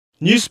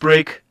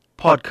Newsbreak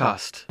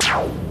Podcast.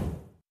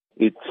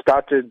 It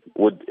started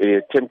with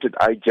an attempted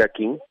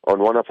hijacking on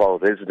one of our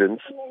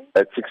residents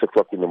at 6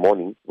 o'clock in the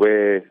morning,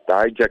 where the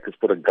hijackers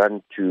put a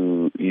gun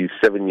to his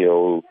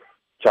 7-year-old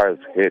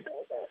child's head.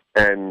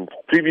 And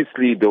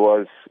previously there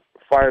was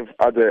 5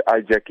 other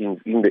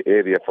hijackings in the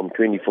area from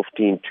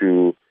 2015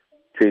 to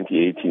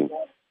 2018,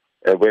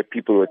 where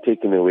people were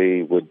taken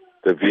away with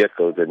the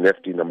vehicles and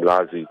left in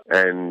Amlazi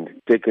and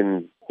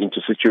taken into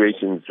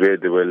situations where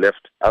they were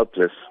left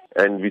helpless.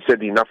 And we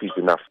said enough is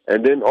enough.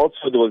 And then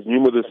also there was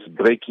numerous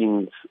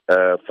break-ins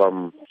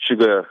from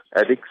sugar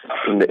addicts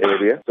in the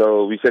area.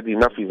 So we said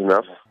enough is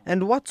enough.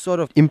 And what sort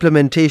of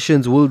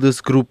implementations will this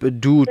group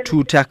do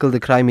to tackle the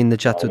crime in the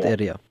Chatsworth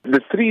area?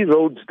 The 3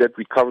 roads that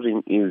we're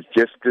covering is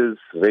Jesters,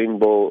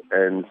 Rainbow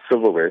and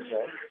Silverwest.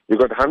 We've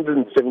got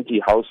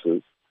 170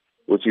 houses,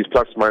 which is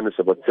plus minus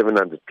about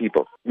 700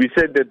 people. We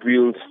said that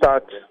we'll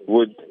start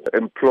with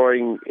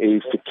employing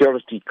a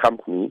security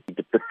company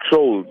to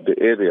patrol the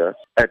area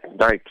at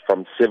night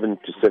from 7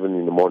 to 7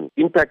 in the morning.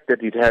 Impact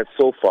that it has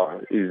so far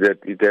is that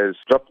it has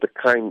dropped the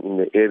crime in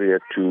the area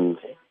to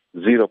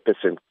 0%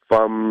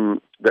 from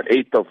the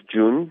 8th of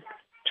June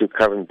to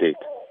current date.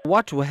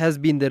 What has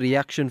been the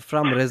reaction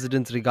from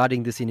residents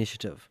regarding this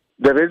initiative?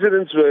 The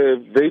residents were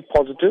very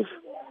positive,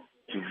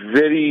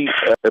 very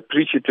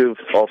appreciative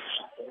of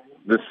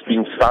this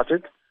being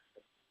started,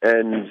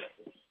 and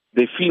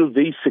they feel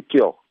very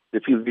secure, they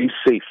feel very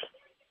safe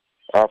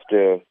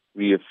after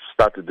we have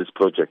started this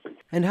project.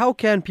 And how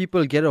can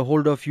people get a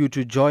hold of you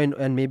to join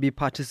and maybe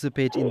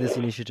participate in this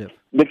initiative?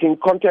 They can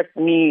contact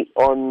me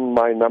on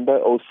my number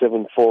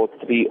 074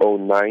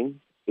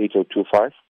 309 8025.